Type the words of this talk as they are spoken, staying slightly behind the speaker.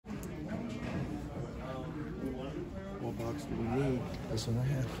box do we need? This one right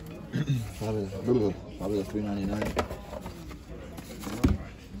here. Probably the $3.99.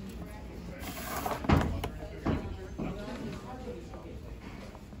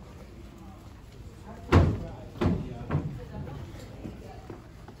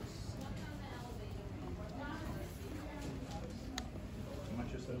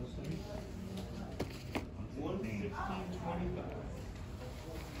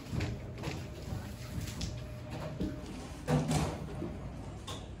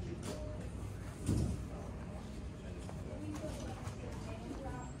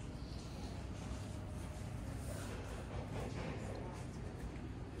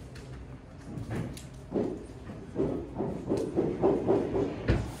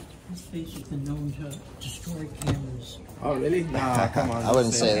 This face has been known to destroy cameras. Oh, really? Nah, come on. I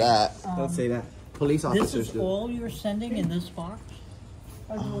wouldn't say that. Don't say that. Police officers This is do. all you're sending in this box?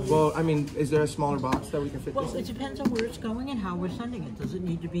 Well, I mean, is there a smaller box that we can fit Well, this it in? depends on where it's going and how we're sending it. Does it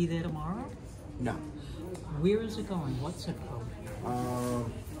need to be there tomorrow? No. Where is it going? What zip code?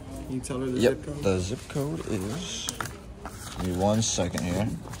 Can you tell her the Yep, zip code? the zip code is. Give me 1 second here.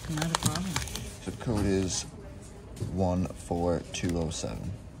 Not a problem. Zip code is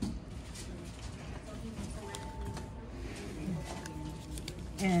 14207.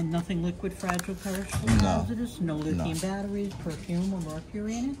 And nothing liquid, fragile, perishable, No. hazardous? No lithium batteries, perfume, or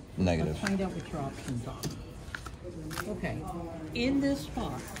mercury in it? Negative. Let's find out what your options are. Okay. In this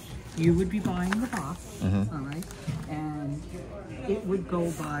box, you would be buying the box, all right? And it would go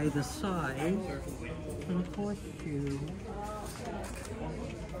by the size. And of course,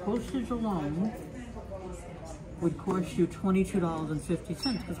 postage alone would cost you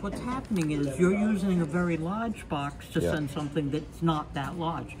 $22.50, because what's happening is you're using a very large box to Yeah. send something that's not that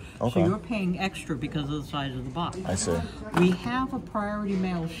large. So Okay. you're paying extra because of the size of the box. I see. We have a priority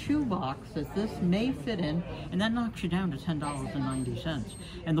mail shoe box that this may fit in, and that knocks you down to $10.90,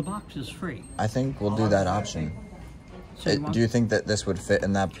 and the box is free. I think we'll do that option. So Do you think that this would fit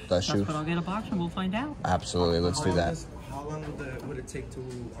in that that's shoe? what I'll get a box and we'll find out. Absolutely, let's do that. How long would it take to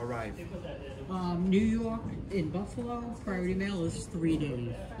arrive? New York, in Buffalo, priority mail is 3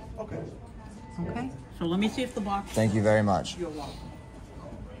 days. Okay. Okay, so let me see if the box. Thank you very much. You're welcome.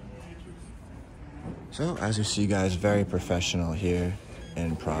 So, as you see, guys, very professional here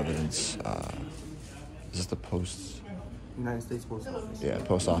in Providence. Is this the post? United States Post Office. Yeah,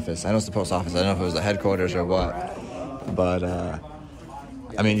 post office. I know it's the post office. I don't know if it was the headquarters or what. But,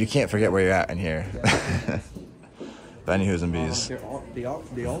 I mean, you can't forget where you're at in here. But anywho's and bees.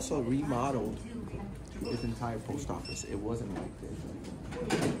 They also remodeled this entire post office. It wasn't like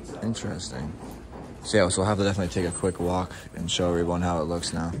this. Interesting. So, yeah, so we'll have to definitely take a quick walk and show everyone how it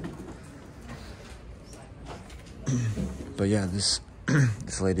looks now. But yeah, this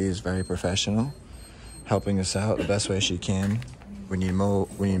lady is very professional, helping us out the best way she can. We need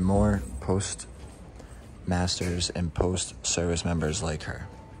more post masters and post service members like her.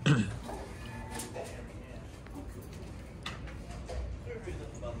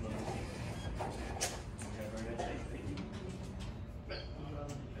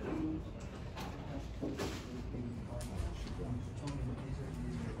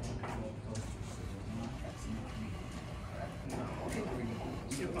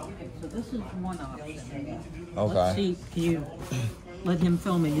 So this is one option. Okay. Let's see, can you let him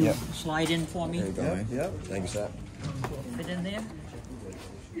film and you Yep. slide in for me? There you go. man. Yep. Thank you, sir. Fit in there?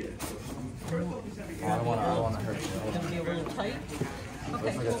 I don't want to hurt you. It's gonna be a little tight?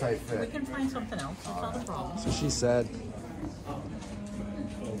 Okay, like a tight fit. we can find something else, it's not a problem. So she said.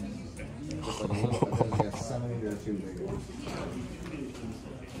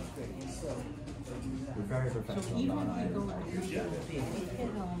 Very So professional. even if you go to the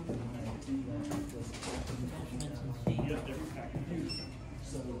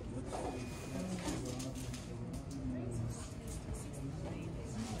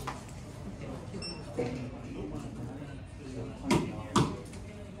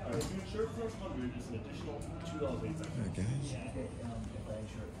we can, Okay.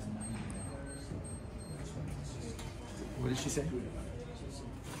 What did she say?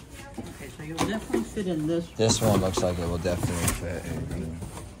 Okay, so you'll definitely fit in this. This one looks like it will definitely fit.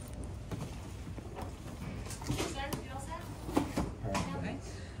 Okay.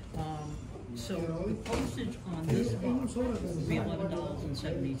 So the postage on this one would be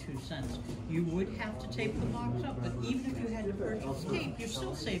 $11.72. You would have to tape the box up, but even if you had to purchase tape, you're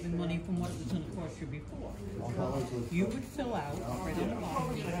still saving money from what it was going to cost you before. You would fill out right on the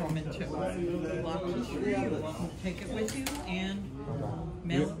box from and to. The box is free. You're welcome to take it with you and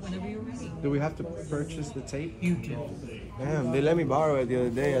mail it whenever you're ready. Do we have to purchase the tape? You do. Damn, they let me borrow it the other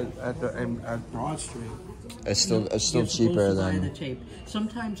day at Broad Street. It's still You're supposed cheaper to buy than. the tape.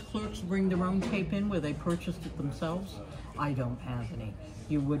 Sometimes clerks bring their own tape in where they purchased it themselves. I don't have any.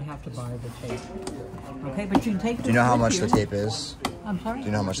 You would have to buy the tape. Okay, but you can take. Do you know how much the tape is? I'm sorry. Do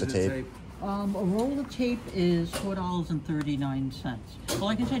you know how much the tape? A roll of tape is $4.39. Well,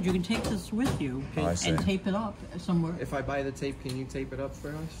 like I said, you can take this with you and tape it up somewhere. If I buy the tape, can you tape it up for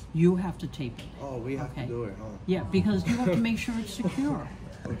us? You have to tape it. Oh, we have to do it, huh? Yeah, because you have to make sure it's secure.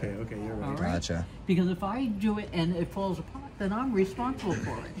 Okay, you're right. All right? Gotcha. Because if I do it and it falls apart, then I'm responsible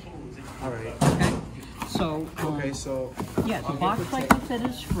for it. All right. Okay? So, yeah, the box, like I said,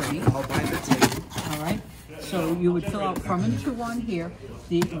 is free. I'll buy the tape. All right? So you would fill out from and to on here.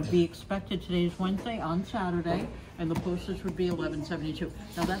 It would be expected today's Wednesday, on Saturday, and the postage would be $11.72.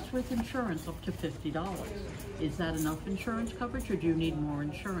 Now that's with insurance up to $50. Is that enough insurance coverage, or do you need more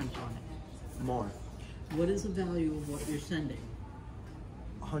insurance on it? More. What is the value of what you're sending?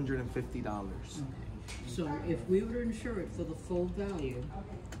 $150. Okay. So if we were to insure it for the full value,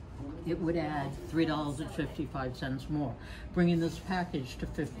 it would add $3.55 more, bringing this package to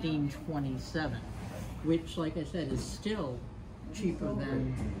 $15.27, which, like I said, is still cheaper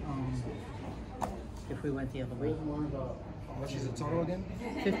than if we went the other way. How much is the total again?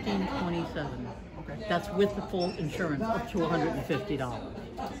 $15.27. Okay. That's with the full insurance, up to $150.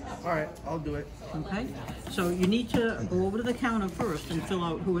 All right, I'll do it. Okay? So you need to go over to the counter first and fill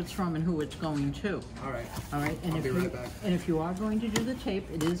out who it's from and who it's going to. All right. All right? And I'll be right back. And if you are going to do the tape,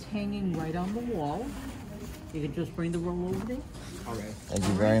 it is hanging right on the wall. You can just bring the roll over there. All right. Thank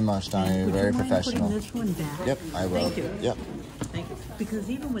you very much, Donnie. You're very professional. Putting this one back? Yep, I will. Thank you. Yep. Thank you. Because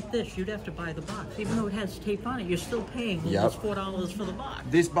even with this, you'd have to buy the box. Even though it has tape on it, you're still paying almost $4 for the box.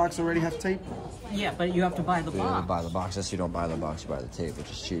 This box already has tape? Yeah, but you have to buy the You box. buy the box. Yes, you don't buy the box, you buy the tape, which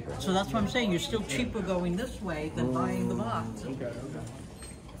is cheaper. So that's what I'm saying. You're still cheaper going this way than buying the box. Okay.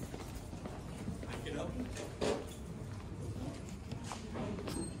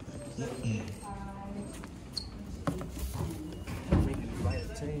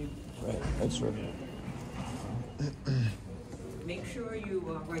 Right, that's right. Make sure you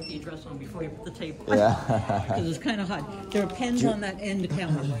write the address on before you put the tape on. Yeah. Because it's kind of hard. There are pens on that end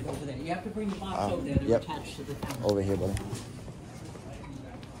counter right over there. You have to bring the box over there to attach to the counter. Over here, buddy.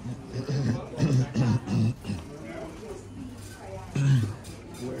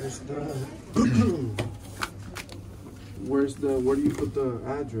 Where do you put the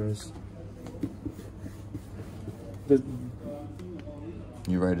address?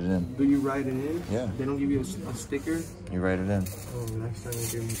 You write it in. Do you write it in? Yeah. They don't give you a sticker? You write it in. Oh, next time they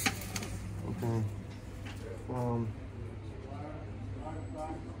give me. Okay.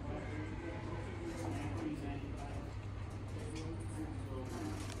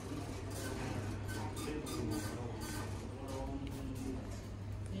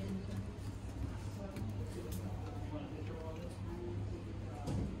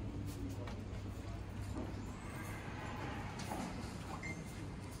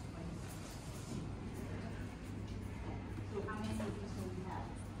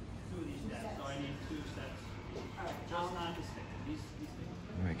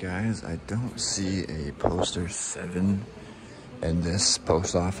 Alright guys, I don't see a poster 7 in this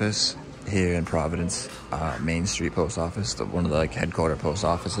post office here in Providence, Main Street Post Office, one of the headquarter post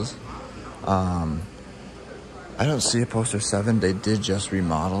offices. I don't see a poster 7. They did just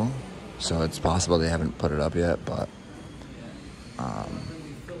remodel, so it's possible they haven't put it up yet, but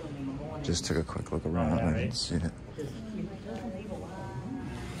just took a quick look around. I didn't see it.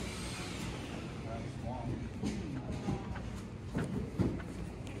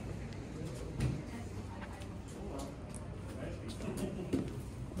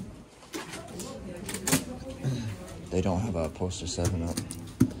 They don't have a poster 7 up.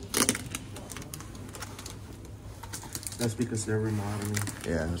 That's because they're remodeling.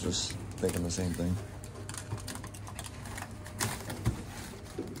 Yeah, I was just thinking the same thing.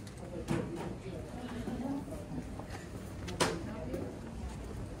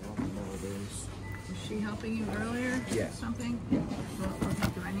 Was she helping you earlier? Yes. Something? Okay,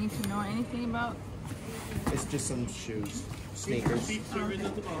 do I need to know anything about? It's just some shoes, sneakers. You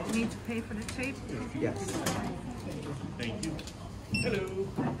need to pay for the tape? Yes. Thank you. Hello.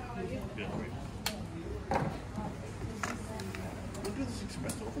 Good. Look at this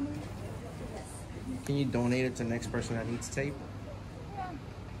express overnight. Can you donate it to the next person that needs tape?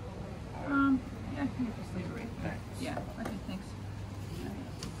 Yeah, you can just leave it right there. Yeah, okay, thanks.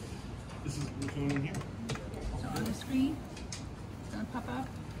 This is what's going in here. So on the screen, it's gonna pop up.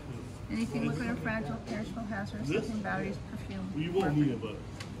 Anything liquid or fragile, perishable, hazardous, This? lithium batteries, perfume. Well, you won't need it, but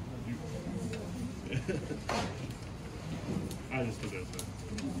I just think that's it.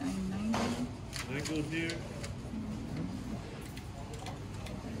 $9.90. Thank go here.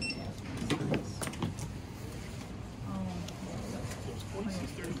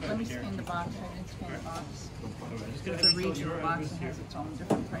 Let me scan the box. I didn't scan the box. Alright, just gonna It's have a you tell regional your box address that here has its own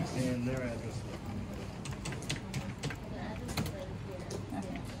different pricing. and their address.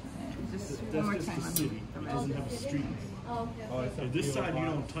 Okay. Just one That's more just time. the on city. the It doesn't have a street. If this side you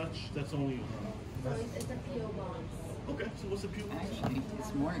don't touch, that's only. It's a PO box. Okay, so what's the PO box? Actually,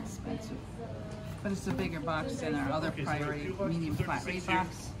 it's more expensive, but it's a bigger box than our other Okay, so priority PO box is medium flat 36 rate here.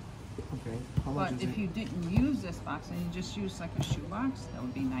 box. Okay. How much But is if it? you didn't use this box and you just used like a shoe box, that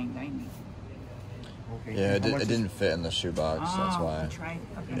would be $9.90. Okay. Yeah, How much it is- didn't fit in the shoebox. That's why. That's right.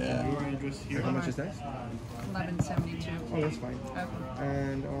 Okay. Yeah. Your address here. How much is that? $11.72. Oh, that's fine. Okay.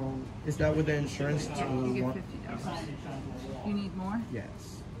 And is that with the insurance to You get one? $50. You need more?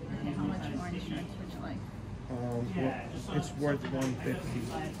 Yes. Okay, how much more insurance would you like? Well, it's worth 150.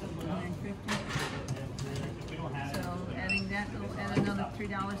 $150. So adding that, we'll add another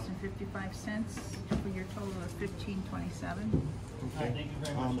 $3.55 for your total of $15.27. Okay.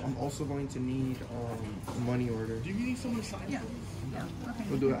 I'm also going to need money order. Do you need someone to sign? Yeah. Yeah. Okay.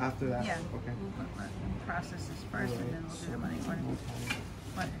 We'll do it after that. Yeah. Okay. We'll process this first, and then we'll do the money order.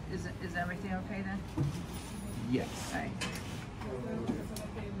 What is everything okay then? Yes. All right.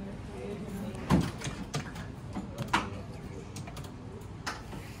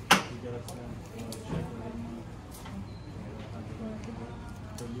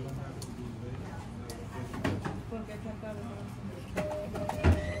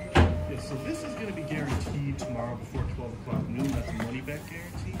 Yeah, so this is going to be guaranteed tomorrow before 12 o'clock noon. That's a money back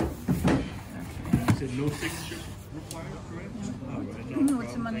guarantee. And you said no signature required, correct? All right, no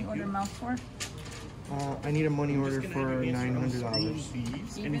What's the problem, money thank order you. amount for? I need a money I'm order just for gonna have you answer $900.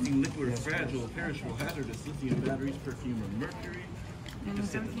 fees, Even? anything liquid or fragile, perishable, hazardous, lithium batteries, perfume, or mercury. And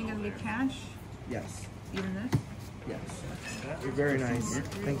is everything gonna be cash? Yes. Even this? Yes. You're very nice.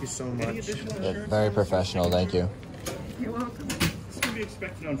 Thank you so Any much. additional Yeah, insurance? very professional. Thank you. You're welcome. It's going to be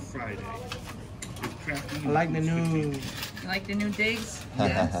expected on Friday. It's crafty. I like the new. You like the new digs?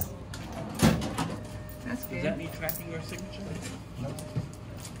 Yes. That's Does that good. need tracking or signature?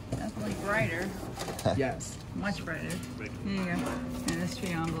 Definitely brighter. Yes. Much brighter. There you go. And this for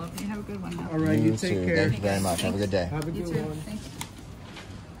your envelope. You have a good one now. All right. You take too. care. Thank you very much. Have a good day. Have a You good too. one. Thanks.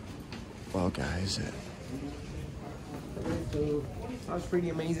 Well, guys, So that was pretty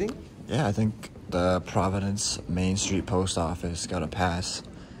amazing. yeah, I think the Providence Main Street Post Office got a pass.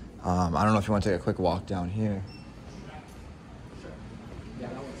 I don't know if you want to take a quick walk down here. Yeah,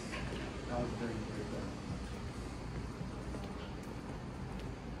 that was very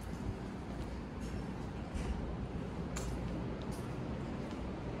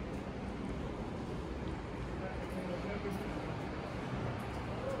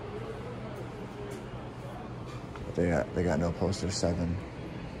good. They got no poster 7.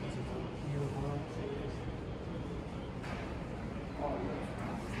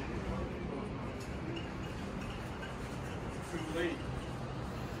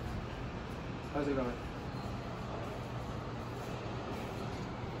 How's it going?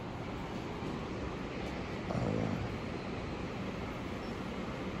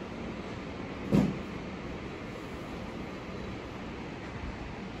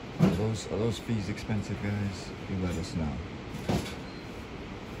 Are those fees expensive, guys? You let us know.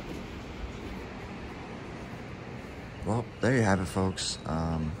 Well, there you have it, folks.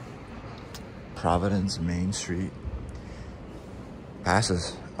 Providence Main Street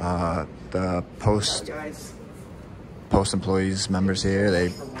passes. The post employees members here, they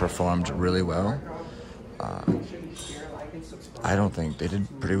performed really well. I don't think they did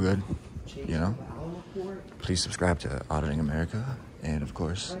pretty good, you know. Please subscribe to Auditing America and, of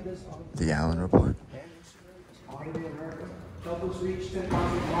course, the Allen Report.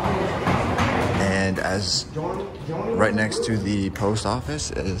 And as right next to the post office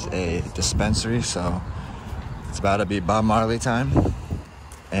is a dispensary, so it's about to be Bob Marley time.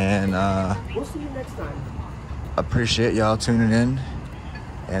 And We'll see you next time. appreciate y'all tuning in.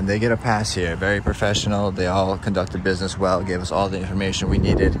 And they get a pass here. Very professional. They all conducted business well, gave us all the information we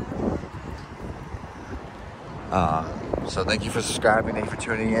needed. So thank you for subscribing, thank you for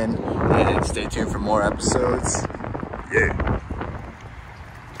tuning in, and stay tuned for more episodes. Yeah.